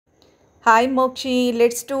Hi Mokshi,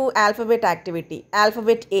 let's do alphabet activity.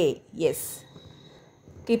 Alphabet A, yes.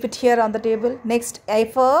 Keep it here on the table. Next, A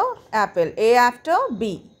for apple. A after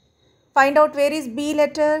B. Find out where is B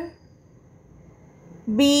letter.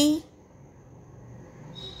 B.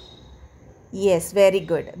 Yes, very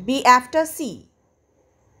good. B after C.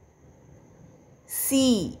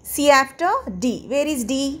 C. C after D. Where is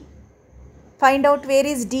D? Find out where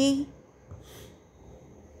is D.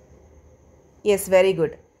 Yes, very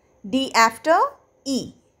good. D after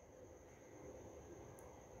E.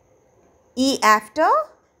 E after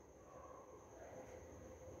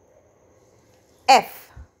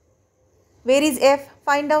F. Where is F?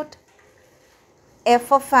 Find out. F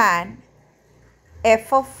for fan. F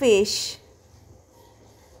for fish.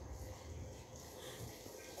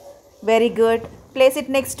 Very good. Place it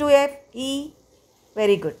next to F. E.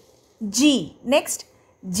 Very good. G. Next.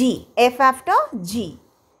 G. F after G.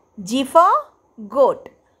 G for goat.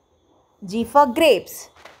 G for grapes.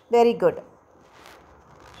 Very good.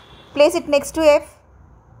 Place it next to F.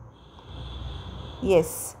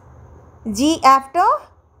 Yes. G after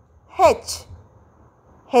H.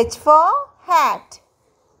 H for hat.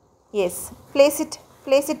 Yes. Place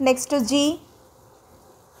it next to G.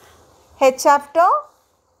 H after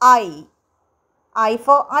I. I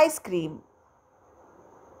for ice cream.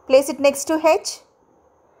 Place it next to H.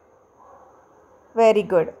 Very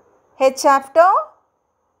good. H after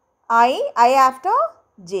I after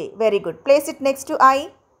J. Very good. Place it next to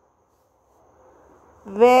I.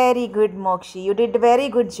 Very good, Mokshi. You did a very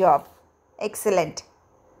good job. Excellent.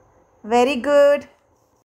 Very good.